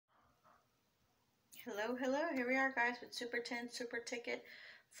Hello, hello. Here we are, guys, with Super 10 Super Ticket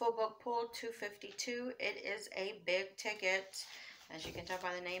Full Book Pull 252. It is a big ticket. As you can tell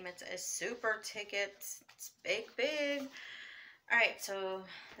by the name, it's a super ticket. It's big, big. All right, so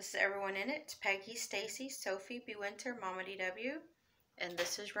this is everyone in it. Peggy, Stacy, Sophie, B. Winter, Mama DW. And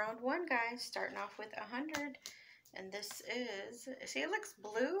this is round one, guys, starting off with 100. And this is, see, it looks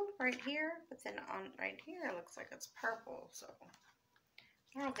blue right here, but then on right here, it looks like it's purple. So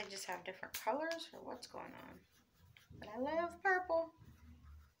I don't know if they just have different colors or what's going on. But I love purple.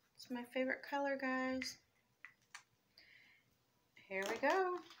 It's my favorite color, guys. Here we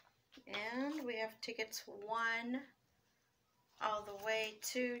go. And we have tickets 1 all the way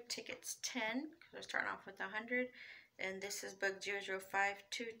to tickets 10. Because we're starting off with 100. And this is book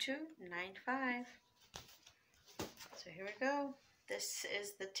 0052295. So here we go. This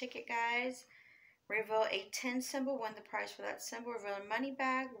is the ticket, guys. Reveal a 10 symbol, win the prize for that symbol. Reveal a money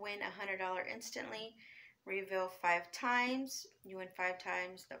bag, win $100 instantly. Reveal 5 times, you win 5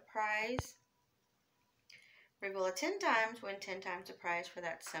 times the prize. Reveal it 10 times, win 10 times the prize for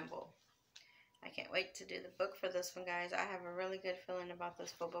that symbol. I can't wait to do the book for this one, guys. I have a really good feeling about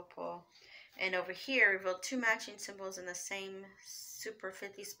this full book pull. And over here, reveal 2 matching symbols in the same Super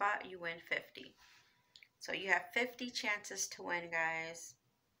 50 spot, you win 50. So you have 50 chances to win, guys.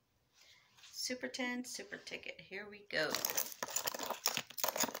 Super 10 Super Ticket. Here we go.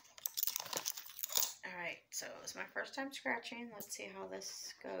 Alright, so it's my first time scratching. Let's see how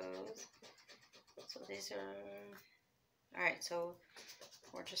this goes. So these are... Alright, so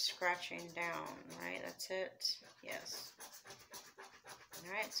we're just scratching down, right? That's it? Yes.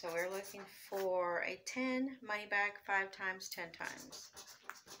 Alright, so we're looking for a 10 money bag 5 times, 10 times.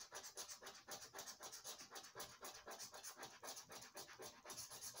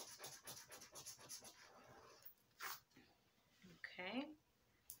 Okay.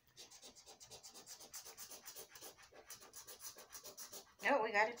 Oh,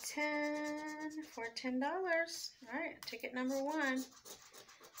 we got a 10 for $10. All right, ticket number 1.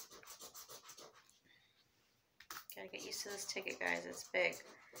 Gotta get used to this ticket, guys. It's big.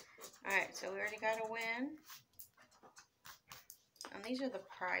 All right, so we already got a win. And these are the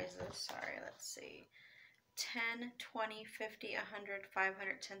prizes. Sorry, let's see. 10, 20, 50, 100,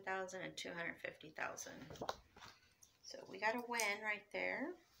 500, 10,000, and 250,000. So we got a win right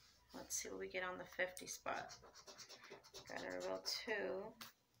there. Let's see what we get on the 50 spot. Got a reveal 2.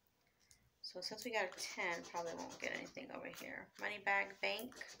 So since we got a 10, probably won't get anything over here. Money bag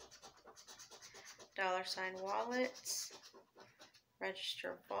bank. $sign wallets.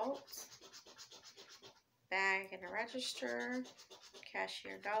 Register vault. Bag and a register.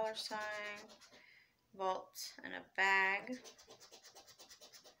 Cashier $sign. Vault and a bag.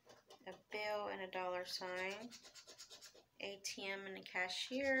 A bill and a $sign. ATM and a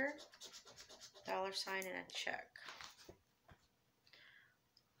cashier. $sign and a check.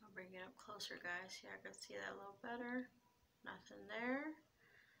 I'll bring it up closer, guys. Yeah, I can see that a little better. Nothing there.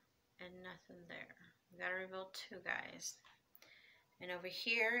 And nothing there. We gotta reveal 2, guys. And over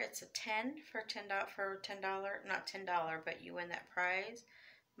here, it's a 10 for $10 not $10, but you win that prize.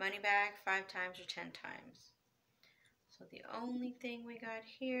 Money bag 5 times or 10 times. So the only thing we got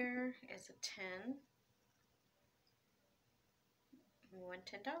here is a 10. We won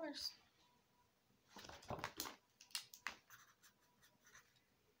 $10.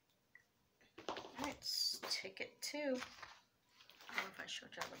 Alright, ticket 2. I don't know if I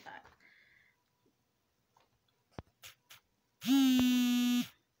showed y'all the back.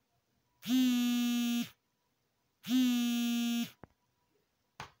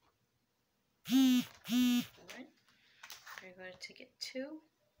 Alright, we're going to ticket 2.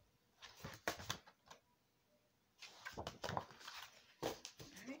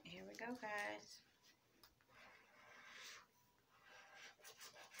 Alright, here we go, guys.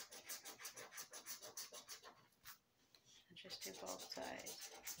 Just do both sides.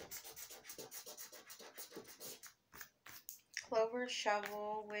 Clover,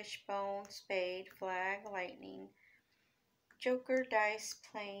 shovel, wishbone, spade, flag, lightning, joker, dice,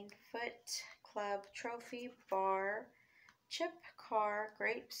 plane, foot, club, trophy, bar, chip, car,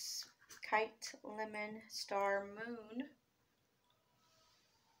 grapes, kite, lemon, star, moon.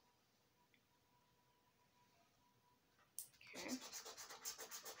 Okay.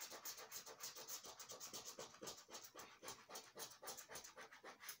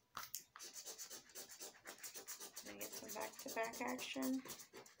 Get some back-to-back action.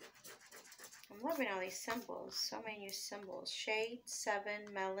 I'm loving all these symbols. So many new symbols. Shade,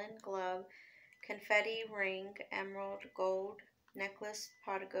 7, melon, glove, confetti, ring, emerald, gold, necklace,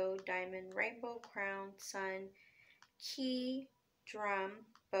 pot of gold, diamond, rainbow, crown, sun, key, drum,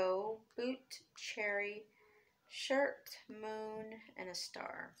 bow, boot, cherry, shirt, moon, and a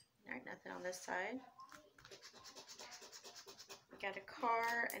star. Alright, nothing on this side. Got a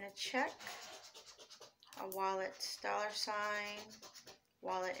car and a check, a wallet, dollar sign,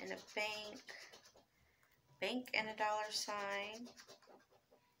 wallet and a bank and a dollar sign,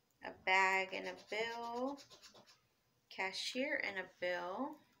 a bag and a bill, cashier and a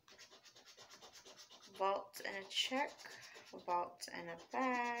bill, vault and a check, vault and a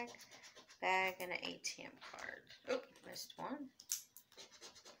bag and an ATM card. Oh, missed one.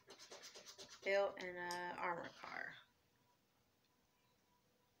 Bill and an armor car.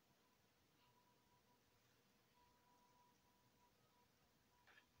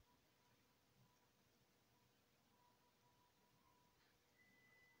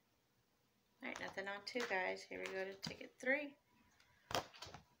 Alright, nothing on 2, guys. Here we go to ticket 3.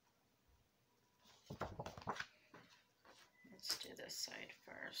 Let's do this side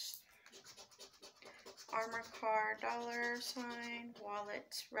first. Armor car, dollar sign,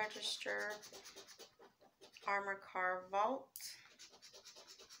 wallet, register, armor car, vault,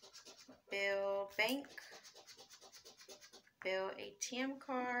 bill, bank, bill, ATM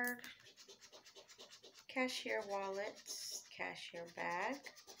card, cashier wallet, cashier bag,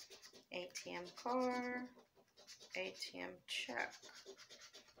 ATM car, ATM check,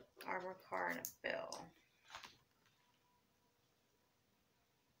 armor car, and a bill.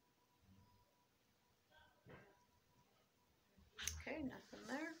 Okay, nothing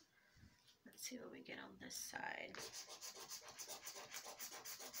there. Let's see what we get on this side.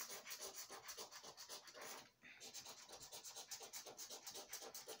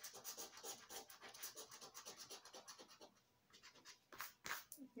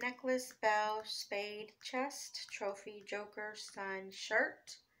 Necklace, bell, spade, chest, trophy, joker, sun,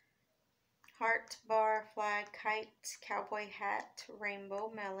 shirt, heart, bar, flag, kite, cowboy hat, rainbow,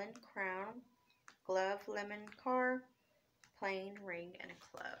 melon, crown, glove, lemon, car, plain, ring, and a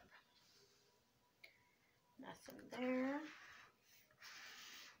club. Nothing there.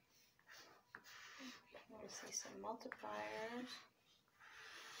 We'll see some multipliers.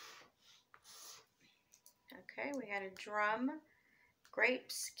 Okay, we got a drum,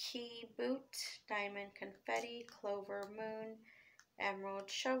 grapes, key, boot, diamond, confetti, clover, moon, emerald,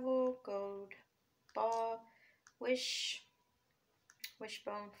 shovel, gold, ball, wish,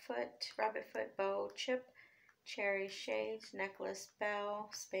 wishbone, foot, rabbit foot, bow, chip, cherry, shades, necklace,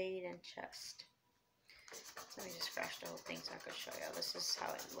 bell, spade, and chest. Let me just scratch the whole thing so I can show you. This is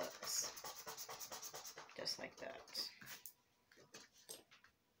how it looks. Just like that.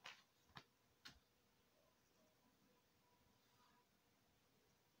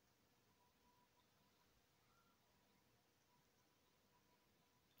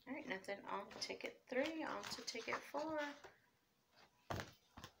 Alright, nothing on ticket 3, on to ticket 4.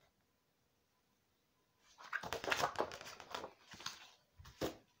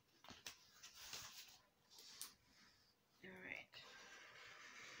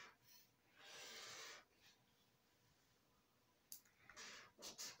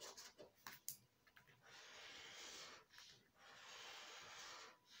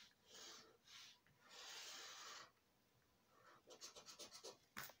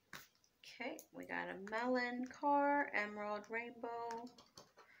 Okay, we got a melon, car, emerald, rainbow,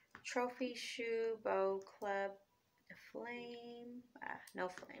 trophy, shoe, bow, club, flame, no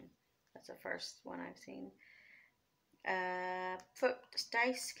flame. That's the first one I've seen. Foot,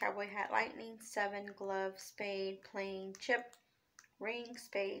 dice, cowboy hat, lightning, 7, glove, spade, plain, chip, ring,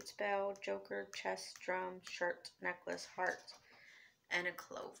 spades, bell, joker, chest, drum, shirt, necklace, heart, and a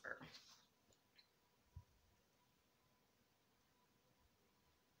clover.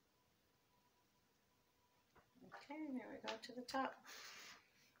 Okay, there we go to the top.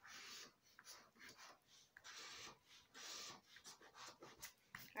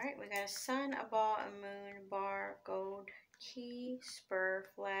 Alright, we got a sun, a ball, a moon, bar, gold, key, spur,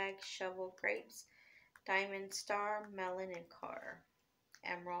 flag, shovel, grapes, diamond, star, melon, and car.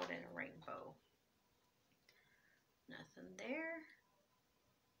 Emerald and a rainbow. Nothing there.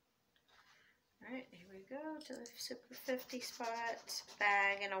 Alright, here we go to the Super 50 spot.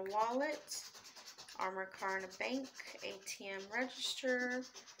 Bag and a wallet. Armor car and a bank. ATM register.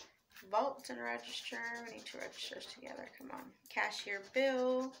 Vault and register. We need 2 registers together. Come on. Cashier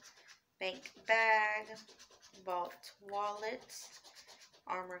bill. Bank bag. Vault wallet.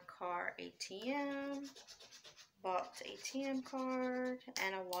 Armor car ATM. Vault ATM card.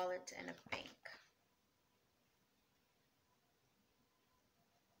 And a wallet and a bank.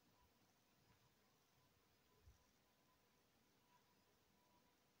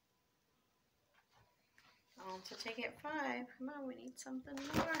 On to ticket 5. Come on, we need something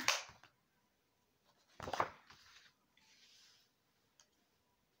more.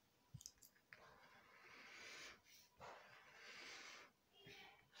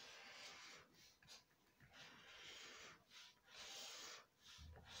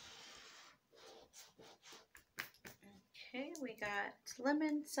 Okay, we got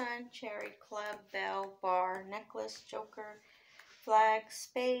lemon, sun, cherry, club, bell, bar, necklace, joker, flag,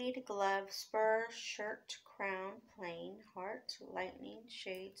 spade, glove, spur, shirt, crown, plain, heart, lightning,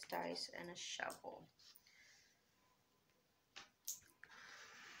 shades, dice, and a shovel.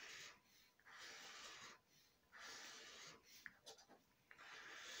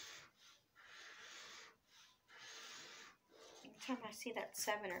 Every time I see that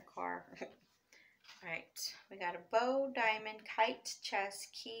 7er car. Alright, we got a bow, diamond, kite, chess,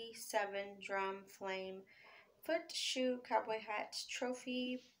 key, 7, drum, flame, foot, shoe, cowboy hat,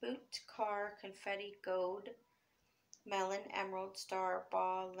 trophy, boot, car, confetti, gold, melon, emerald, star,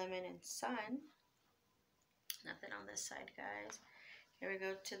 ball, lemon, and sun. Nothing on this side, guys. Here we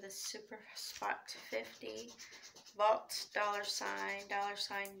go to the super spot 50. Vault, dollar sign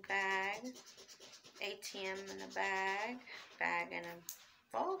bag, ATM in a bag, bag in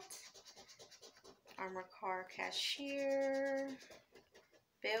a vault, armor car cashier,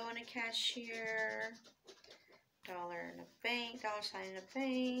 bill in a cashier, dollar in a bank, dollar sign in a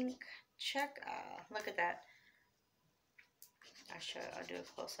bank, check, look at that. I'll do a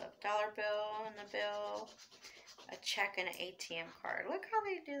close-up. Dollar bill in the bill, a check and an ATM card. Look how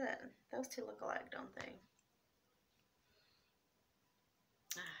they do that. Those two look alike, don't they?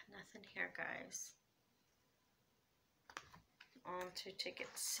 Nothing here, guys. On to ticket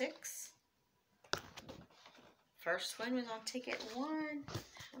 6. First win was on ticket 1.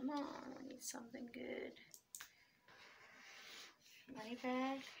 Come on, we need something good. Money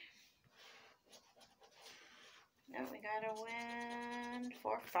bag. No, we gotta win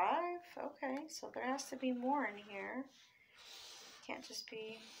 4, 5. Okay, so there has to be more in here. Can't just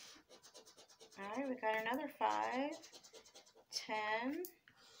be. Alright, we got another 5, 10.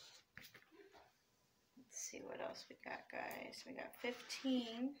 Let's see what else we got, guys. We got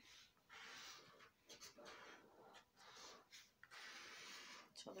 15.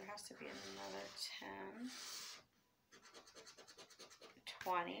 So there has to be another 10.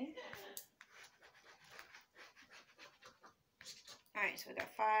 20. Alright, so we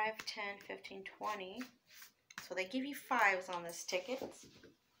got 5, 10, 15, 20. So they give you 5s on this ticket.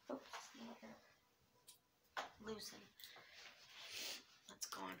 Oops, loosen. Let's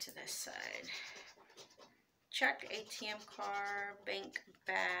go on to this side. Check, ATM car, bank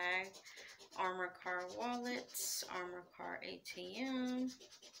bag, armor car wallets, armor car ATM,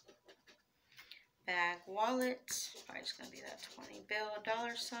 bag wallet, probably just gonna be that 20 bill,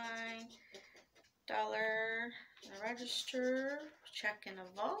 dollar sign, dollar in a register, check in a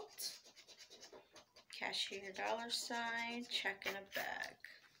vault, cashier dollar sign, check in a bag.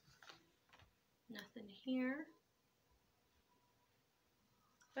 Nothing here,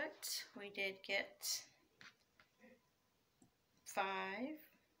 but we did get 5,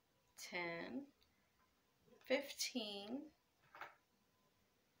 10, 15,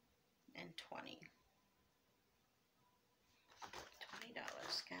 and 20.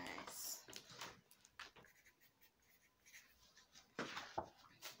 $20, guys.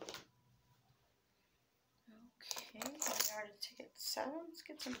 Okay, we are to ticket 7. Let's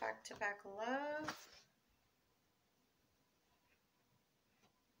get some back-to-back love.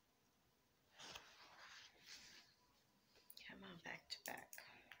 Come on, back-to-back.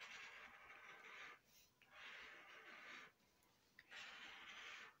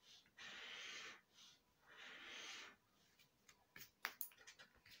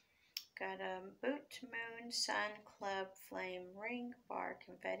 Got a boot, moon, sun, club, flame, ring, bar,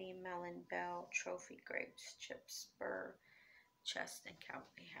 confetti, melon, bell, trophy, grapes, chips, spur, chest, and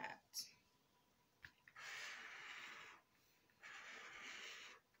cowboy hat.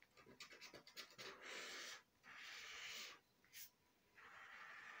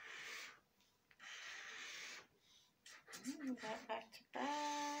 We got back to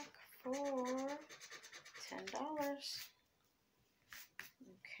back for $10.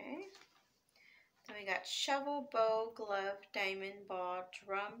 Okay. Then we got shovel, bow, glove, diamond, ball,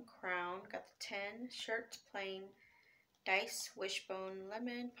 drum, crown. Got the 10, shirt, plain, dice, wishbone,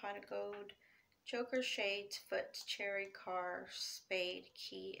 lemon, pot of gold, joker, shades, foot, cherry, car, spade,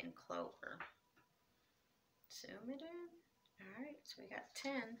 key, and clover. Zoom it in. Alright, so we got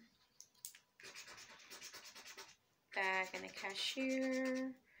 10. Bag and a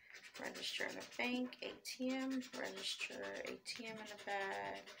cashier, register in a bank, ATM, register, ATM in a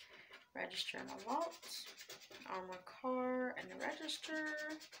bag, register in a vault, armor car in the register,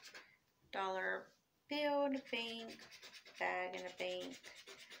 dollar bill in a bank, bag in a bank,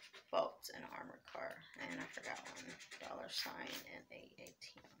 vault in an armor car, and I forgot one, dollar sign in a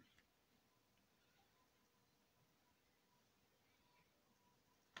ATM.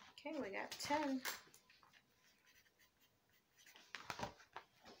 Okay, we got 10.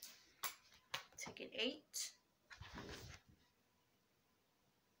 Ticket 8.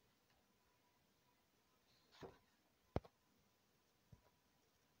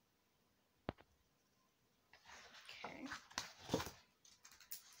 Okay.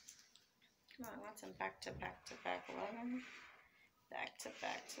 Come on, I want some back to back to back 11. Back to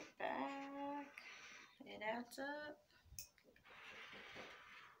back to back. It adds up.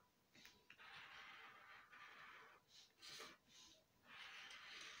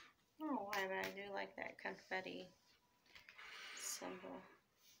 I don't know why, but I do like that confetti symbol.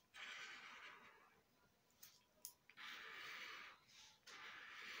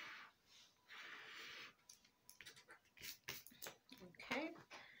 Okay,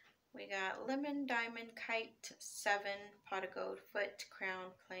 we got lemon, diamond, kite, 7, pot of gold, foot,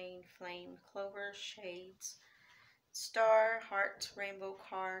 crown, plain, flame, clover, shades, star, heart, rainbow,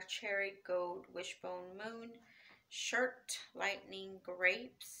 car, cherry, gold, wishbone, moon, shirt, lightning,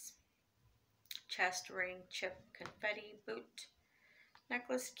 grapes, chest ring, chip, confetti, boot,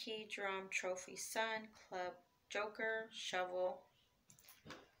 necklace, key, drum, trophy, sun, club, joker, shovel,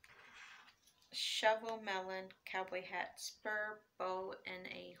 melon, cowboy hat, spur, bow, and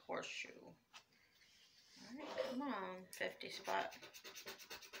a horseshoe. Alright, come on, 50 spot.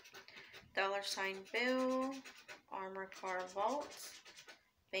 Dollar sign bill, armor car vault,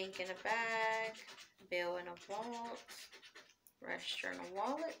 bank in a bag, bill in a vault, register in a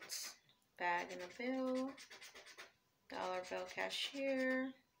wallet, bag in a bill, dollar bill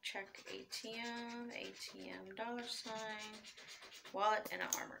cashier, check ATM, ATM dollar sign, wallet, and an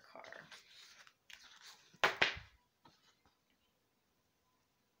armor car.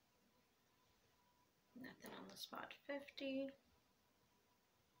 Nothing on the spot 50.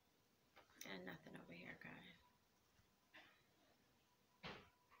 And nothing over here, guys.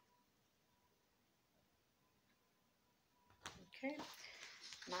 Okay,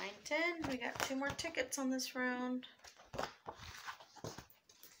 9, 10. We got 2 more tickets on this round.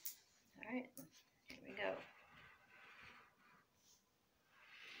 Alright, here we go.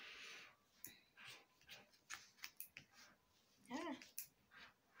 Yeah.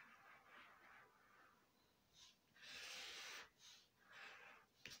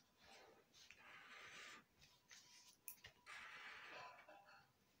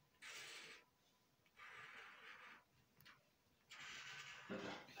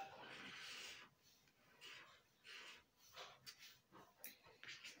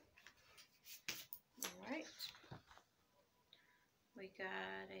 Alright. We got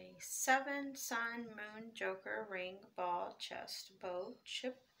a 7, sun, moon, joker, ring, ball, chest, bow,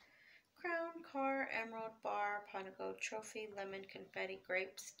 chip, crown, car, emerald, bar, pot of gold, trophy, lemon, confetti,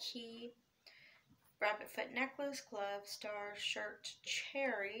 grapes, key, rabbit foot necklace, glove, star, shirt,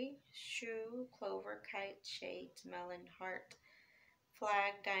 cherry, shoe, clover, kite, shades, melon, heart,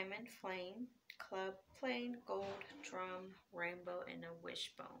 flag, diamond, flame, club, plain, gold, drum, rainbow, and a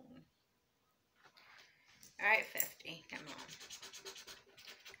wishbone. Alright, 50. Come on.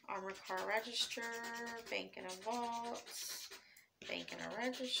 Armor car register, bank in a vault, bank in a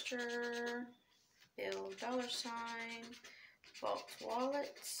register, bill dollar sign, vault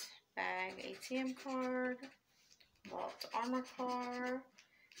wallet, bag ATM card, vault armor car,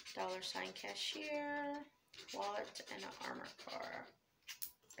 dollar sign cashier, wallet and an armor car,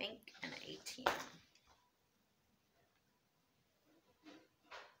 bank and an ATM.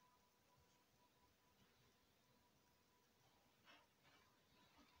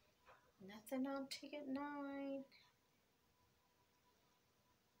 Nothing on ticket 9.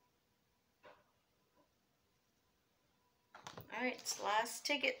 Alright, it's last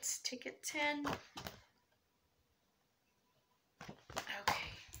tickets. Ticket 10.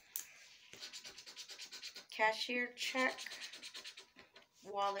 Okay. Cashier check.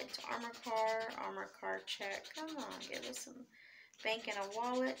 Wallet armor car check. Come on, give us some bank and a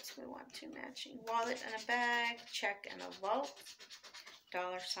wallet. We want 2 matching. Wallet and a bag. Check and a vault.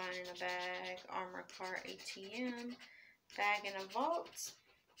 Dollar sign in a bag. Armor car ATM. Bag and a vault.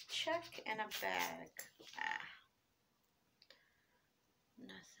 Check and a bag. Ah.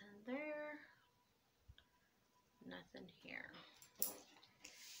 Nothing there. Nothing here.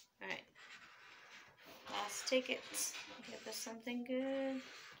 Alright. Last tickets. Give us something good.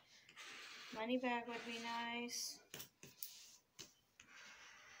 Money bag would be nice.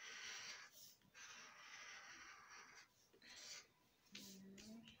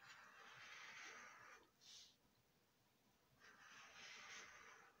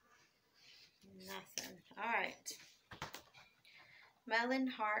 melon,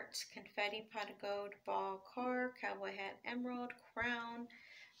 heart, confetti, pot of gold, ball, car, cowboy hat, emerald, crown,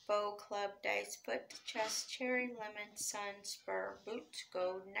 bow, club, dice, foot, chest, cherry, lemon, sun, spur, boot,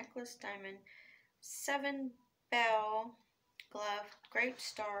 gold, necklace, diamond, 7, bell, glove, grape,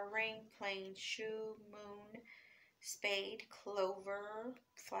 star, ring, plain, shoe, moon, spade, clover,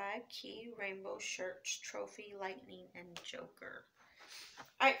 flag, key, rainbow, shirt, trophy, lightning, and joker.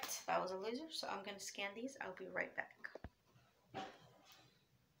 Alright, that was a loser, so I'm going to scan these. I'll be right back.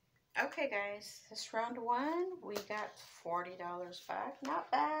 Okay, guys, this round 1, we got $40 back.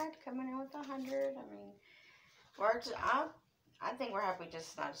 Not bad, coming in with 100. I mean, I think we're happy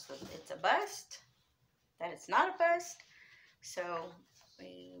just not just it's a bust, that it's not a bust. So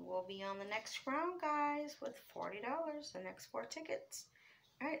we will be on the next round, guys, with $40, the next 4 tickets.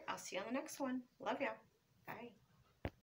 All right, I'll see you on the next one. Love y'all.